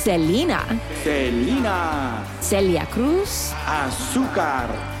 Selena, Celia Cruz, Azúcar,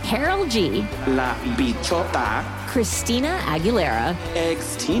 Karol G, La Bichota, Christina Aguilera,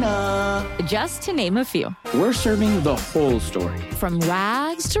 Xtina, just to name a few. We're serving the whole story, from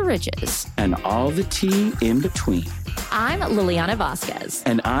rags to riches, and all the tea in between. I'm Liliana Vasquez.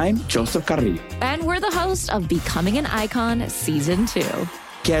 And I'm Joseph Carrillo. And we're the host of Becoming an Icon Season 2.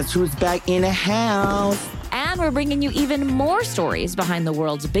 Guess who's back in the house? And we're bringing you even more stories behind the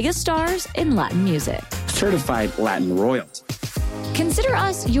world's biggest stars in Latin music. Certified Latin royalty. Consider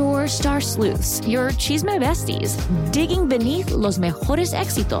us your star sleuths, your chisme besties, digging beneath los mejores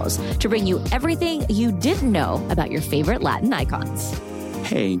éxitos to bring you everything you didn't know about your favorite Latin icons.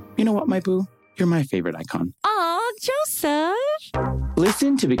 Hey, you know what, my boo? You're my favorite icon. Aw, Joseph.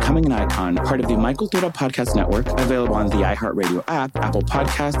 Listen to Becoming an Icon, part of the Michael Tura Podcast Network, available on the iHeartRadio app, Apple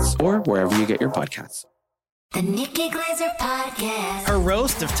Podcasts, or wherever you get your podcasts. The Nikki Glaser Podcast. Her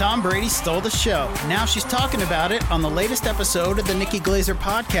roast of Tom Brady stole the show. Now she's talking about it on the latest episode of the Nikki Glaser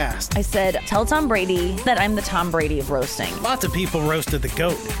Podcast. I said, tell Tom Brady that I'm the Tom Brady of roasting. Lots of people roasted the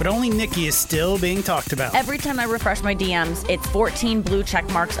GOAT, but only Nikki is still being talked about. Every time I refresh my DMs, it's 14 blue check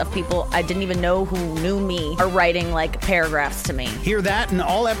marks of people I didn't even know who knew me are writing like paragraphs to me. Hear that in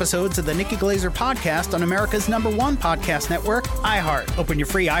all episodes of the Nikki Glaser Podcast on America's #1 podcast network, iHeart. Open your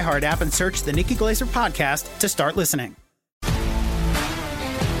free iHeart app and search the Nikki Glaser Podcast to start listening.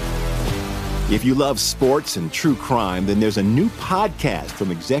 If you love sports and true crime, then there's a new podcast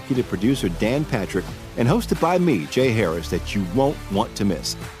from executive producer Dan Patrick and hosted by me, Jay Harris, that you won't want to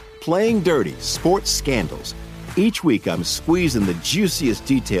miss. Playing Dirty: Sports Scandals. Each week, I'm squeezing the juiciest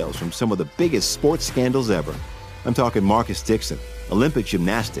details from some of the biggest sports scandals ever. I'm talking Marcus Dixon, Olympic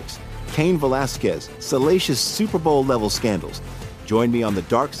gymnastics, Cain Velasquez, salacious Super Bowl-level scandals. Join me on the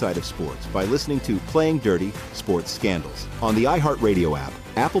dark side of sports by listening to Playing Dirty: Sports Scandals on the iHeartRadio app,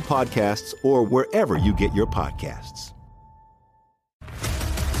 Apple Podcasts, or wherever you get your podcasts.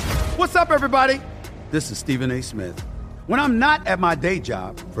 What's up, everybody? This is Stephen A. Smith. When I'm not at my day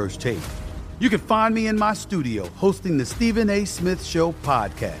job, First Take, you can find me in my studio hosting the Stephen A. Smith Show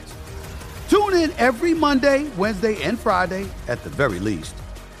podcast. Tune in every Monday, Wednesday, and Friday, at the very least,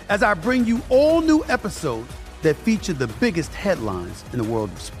 as I bring you all new episodes that feature the biggest headlines in the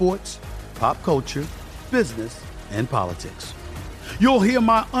world of sports, pop culture, business, and politics. You'll hear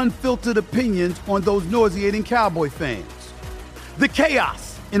my unfiltered opinions on those nauseating Cowboy fans, the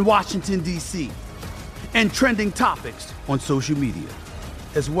chaos in Washington, D.C., and trending topics on social media,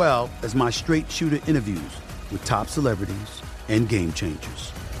 as well as my straight shooter interviews with top celebrities and game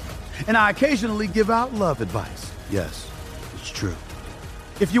changers. And I occasionally give out love advice. Yes, it's true.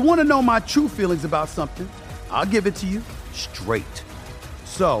 If you want to know my true feelings about something, I'll give it to you straight.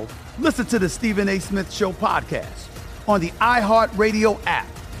 So Listen to the Stephen A. Smith Show podcast on the iHeartRadio app,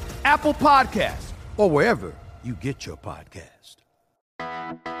 Apple Podcasts, or wherever you get your podcast.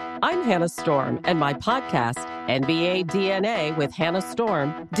 I'm Hannah Storm, and my podcast, NBA DNA with Hannah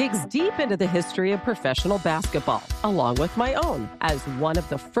Storm, digs deep into the history of professional basketball, along with my own, as one of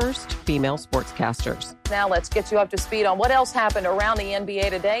the first female sportscasters. Now let's get you up to speed on what else happened around the NBA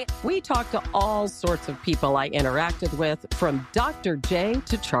today. We talked to all sorts of people I interacted with, from Dr. J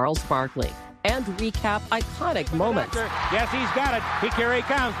to Charles Barkley, and recap iconic moments. Yes, he's got it. Here he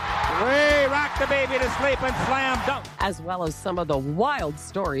comes. Way rock the baby to sleep and slam dunk. As well as some of the wild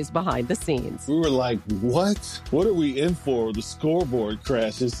stories behind the scenes. We were like, what? What are we in for? The scoreboard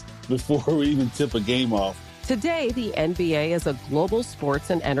crashes before we even tip a game off. Today, the NBA is a global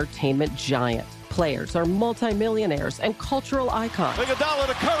sports and entertainment giant. Players are multimillionaires and cultural icons. Iguodala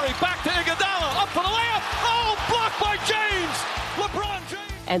to Curry, back to Iguodala, up for the layup. Oh, blocked by James. LeBron James.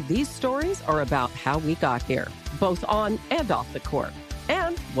 And these stories are about how we got here, both on and off the court.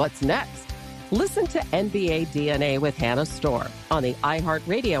 And what's next? Listen to NBA DNA with Hannah Storm on the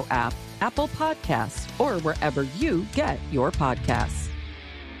iHeartRadio app, Apple Podcasts, or wherever you get your podcasts.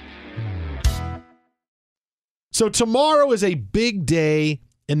 So tomorrow is a big day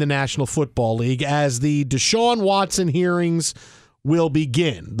in the National Football League as the Deshaun Watson hearings will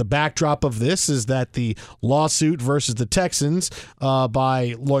begin. The backdrop of this is that the lawsuit versus the Texans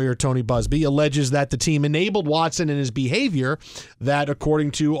by lawyer Tony Busby alleges that the team enabled Watson in his behavior that,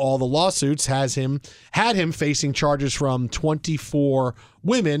 according to all the lawsuits, had him facing charges from 24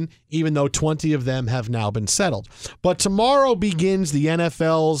 women, even though 20 of them have now been settled. But tomorrow begins the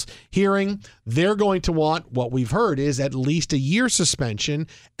NFL's hearing. They're going to want, what we've heard is at least a year suspension,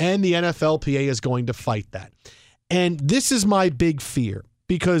 and the NFLPA is going to fight that. And this is my big fear,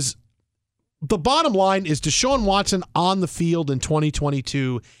 because the bottom line is Deshaun Watson on the field in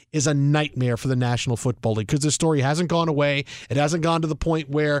 2022 is a nightmare for the National Football League, because the story hasn't gone away. It hasn't gone to the point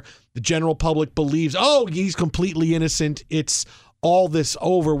where the general public believes, oh, he's completely innocent. It's all this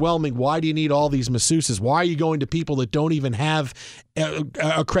overwhelming. Why do you need all these masseuses? Why are you going to people that don't even have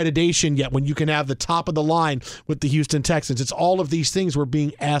accreditation yet when you can have the top of the line with the Houston Texans? It's all of these things we're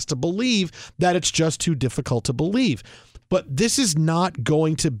being asked to believe that it's just too difficult to believe. But this is not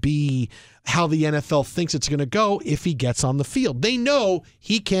going to be how the NFL thinks it's going to go if he gets on the field. They know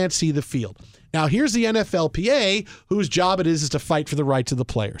he can't see the field. Now, here's the NFLPA, whose job it is to fight for the rights of the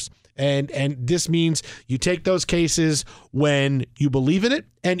players. And this means you take those cases when you believe in it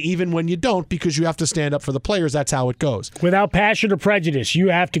and even when you don't, because you have to stand up for the players. That's how it goes. Without passion or prejudice, you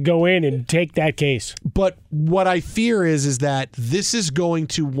have to go in and take that case. But what I fear is that this is going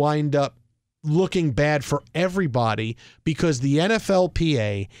to wind up looking bad for everybody, because the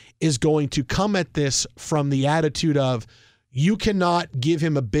NFLPA is going to come at this from the attitude of, you cannot give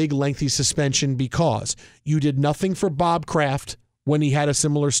him a big, lengthy suspension because you did nothing for Bob Kraft when he had a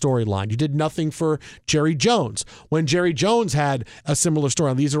similar storyline. You did nothing for Jerry Jones when Jerry Jones had a similar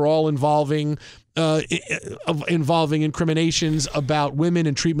storyline. These are all involving incriminations about women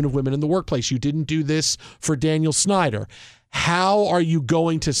and treatment of women in the workplace. You didn't do this for Daniel Snyder. How are you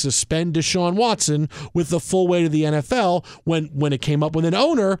going to suspend Deshaun Watson with the full weight of the NFL when it came up with an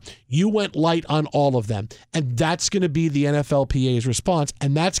owner? You went light on all of them. And that's going to be the NFLPA's response.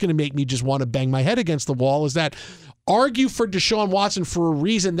 And that's going to make me just want to bang my head against the wall, is that argue for Deshaun Watson for a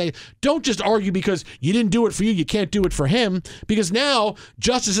reason. They don't just argue because you didn't do it for you can't do it for him, because now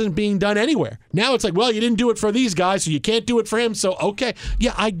justice isn't being done anywhere. Now it's like, well, you didn't do it for these guys, so you can't do it for him. So, okay,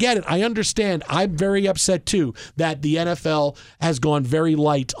 yeah, I get it. I understand. I'm very upset, too, that the NFL has gone very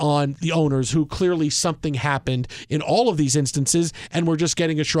light on the owners, who clearly something happened in all of these instances, and we're just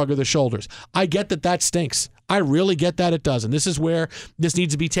getting a shrug of the shoulders. I get that stinks. I really get that it does. And this is where this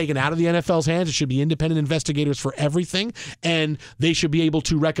needs to be taken out of the NFL's hands. It should be independent investigators for everything, and they should be able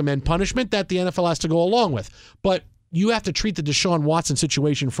to recommend punishment that the NFL has to go along with. But you have to treat the Deshaun Watson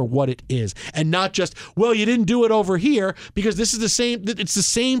situation for what it is, and not just, well, you didn't do it over here, because this is it's the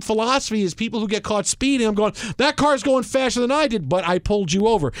same philosophy as people who get caught speeding. I'm going, that car's going faster than I did, but I pulled you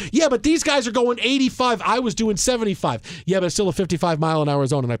over. Yeah, but these guys are going 85. I was doing 75. Yeah, but it's still a 55-mile-an-hour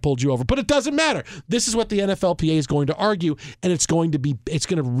zone, and I pulled you over. But it doesn't matter. This is what the NFLPA is going to argue, and it's going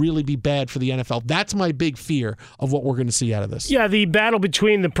to really be bad for the NFL. That's my big fear of what we're going to see out of this. Yeah, the battle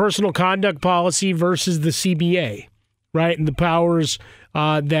between the personal conduct policy versus the CBA. Right, and the powers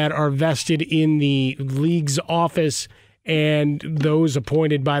that are vested in the league's office and those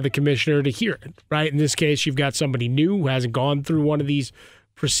appointed by the commissioner to hear it. Right, in this case, you've got somebody new who hasn't gone through one of these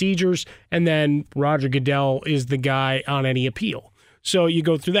procedures, and then Roger Goodell is the guy on any appeal. So you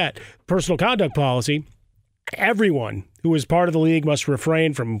go through that. Personal conduct policy, Everyone who is part of the league must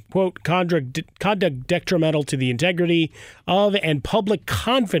refrain from, quote, conduct detrimental to the integrity of and public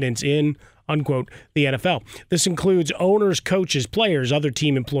confidence in, unquote, the NFL. This includes owners, coaches, players, other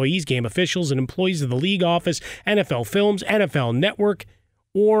team employees, game officials, and employees of the league office, NFL Films, NFL Network,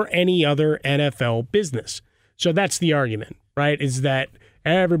 or any other NFL business. So that's the argument, right, is that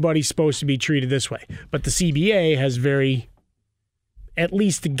everybody's supposed to be treated this way. But the CBA has at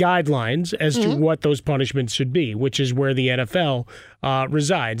least the guidelines as to what those punishments should be, which is where the NFL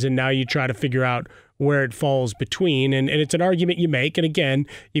resides. And now you try to figure out where it falls between. And it's an argument you make. And again,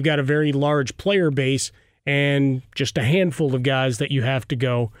 you've got a very large player base and just a handful of guys that you have to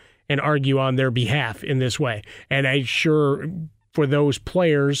go and argue on their behalf in this way. And I'm sure for those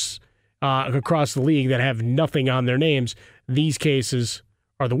players across the league that have nothing on their names, these cases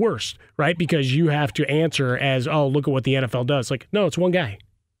are the worst, right? Because you have to answer as, oh, look at what the NFL does. Like, no, it's one guy.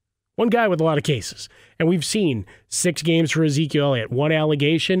 One guy with a lot of cases. And we've seen 6 games for Ezekiel Elliott. 1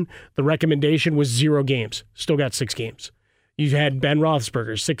 allegation. The recommendation was 0 games. Still got 6 games. You've had Ben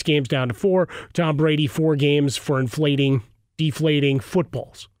Roethlisberger, 6 games down to 4. Tom Brady, 4 games for deflating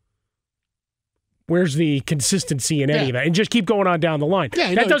footballs. Where's the consistency in any of that? And just keep going on down the line.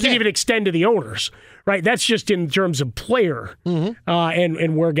 Yeah, that doesn't even extend to the owners, right? That's just in terms of player.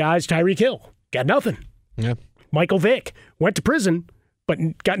 And where guys, Tyreek Hill, got nothing. Yeah. Michael Vick went to prison, but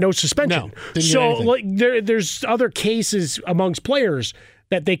got no suspension. So there's other cases amongst players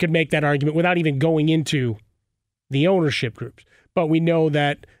that they could make that argument without even going into the ownership groups. But we know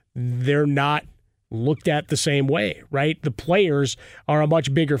that they're not looked at the same way, right? The players are a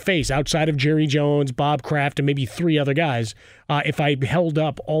much bigger face outside of Jerry Jones, Bob Kraft, and maybe 3 other guys. If I held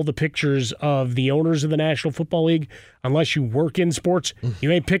up all the pictures of the owners of the National Football League, unless you work in sports,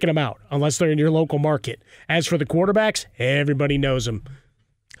 you ain't picking them out unless they're in your local market. As for the quarterbacks, everybody knows them.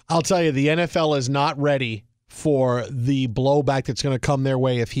 I'll tell you, the NFL is not ready for the blowback that's going to come their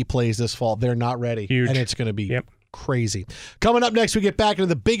way if he plays this fall. They're not ready. Huge. And it's going to be crazy. Coming up next, we get back into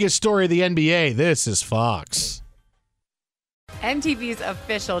the biggest story of the NBA. This is Fox. MTV's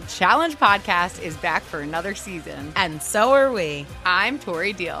official Challenge podcast is back for another season. And so are we. I'm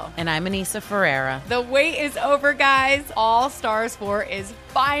Tori Deal. And I'm Anissa Ferreira. The wait is over, guys. All Stars 4 is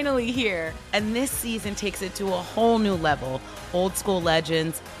finally here. And this season takes it to a whole new level. Old school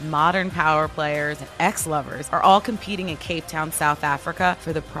legends, modern power players, and ex-lovers are all competing in Cape Town, South Africa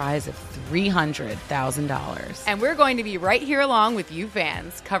for the prize of $300,000. And we're going to be right here along with you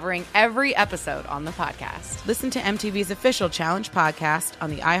fans, covering every episode on the podcast. Listen to MTV's official Challenge podcast on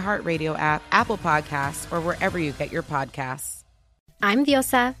the iHeartRadio app, Apple Podcasts, or wherever you get your podcasts. I'm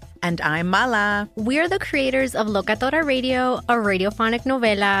Diosa. And I'm Mala. We're the creators of Locatora Radio, a radiophonic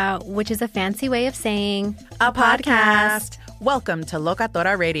novela, which is a fancy way of saying a podcast. Welcome to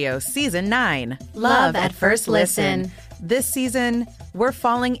Locatora Radio Season 9. Love at First Listen. This season, we're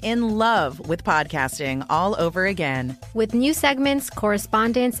falling in love with podcasting all over again. With new segments,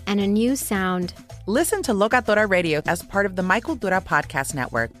 correspondence, and a new sound. Listen to Locatora Radio as part of the Michael Dura Podcast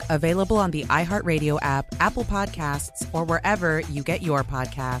Network. Available on the iHeartRadio app, Apple Podcasts, or wherever you get your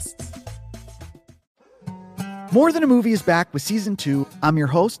podcasts. More Than a Movie is back with Season 2. I'm your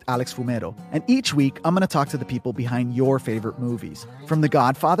host, Alex Fumero. And each week, I'm going to talk to the people behind your favorite movies. From The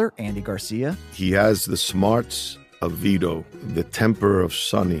Godfather, Andy Garcia. He has the smarts of Vito, the temper of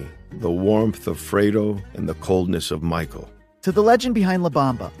Sonny, the warmth of Fredo, and the coldness of Michael. To the legend behind La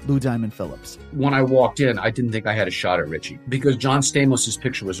Bamba, Lou Diamond Phillips. When I walked in, I didn't think I had a shot at Richie because John Stamos'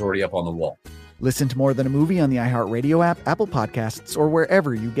 picture was already up on the wall. Listen to More Than a Movie on the iHeartRadio app, Apple Podcasts, or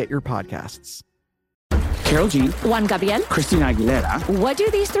wherever you get your podcasts. Karol G, Juan Gabriel, Christina Aguilera. What do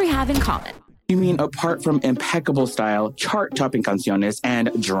these 3 have in common? You mean apart from impeccable style, chart-topping canciones,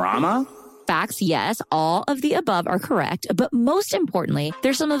 and drama? Facts, yes, all of the above are correct, but most importantly,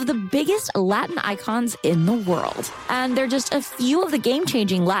 they're some of the biggest Latin icons in the world. And they're just a few of the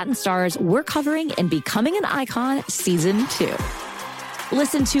game-changing Latin stars we're covering in Becoming an Icon Season 2.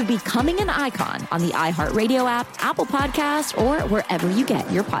 Listen to Becoming an Icon on the iHeartRadio app, Apple Podcasts, or wherever you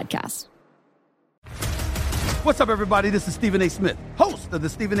get your podcasts. What's up, everybody? This is Stephen A. Smith, host of the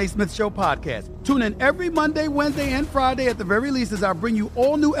Stephen A. Smith Show podcast. Tune in every Monday, Wednesday, and Friday at the very least as I bring you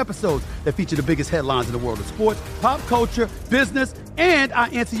all new episodes that feature the biggest headlines in the world of sports, pop culture, business, and I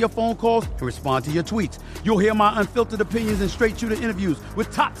answer your phone calls and respond to your tweets. You'll hear my unfiltered opinions and straight-shooter interviews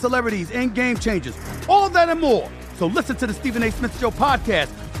with top celebrities and game changers. All that and more. So listen to the Stephen A. Smith Show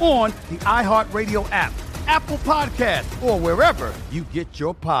podcast on the iHeartRadio app, Apple Podcasts, or wherever you get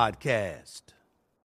your podcast.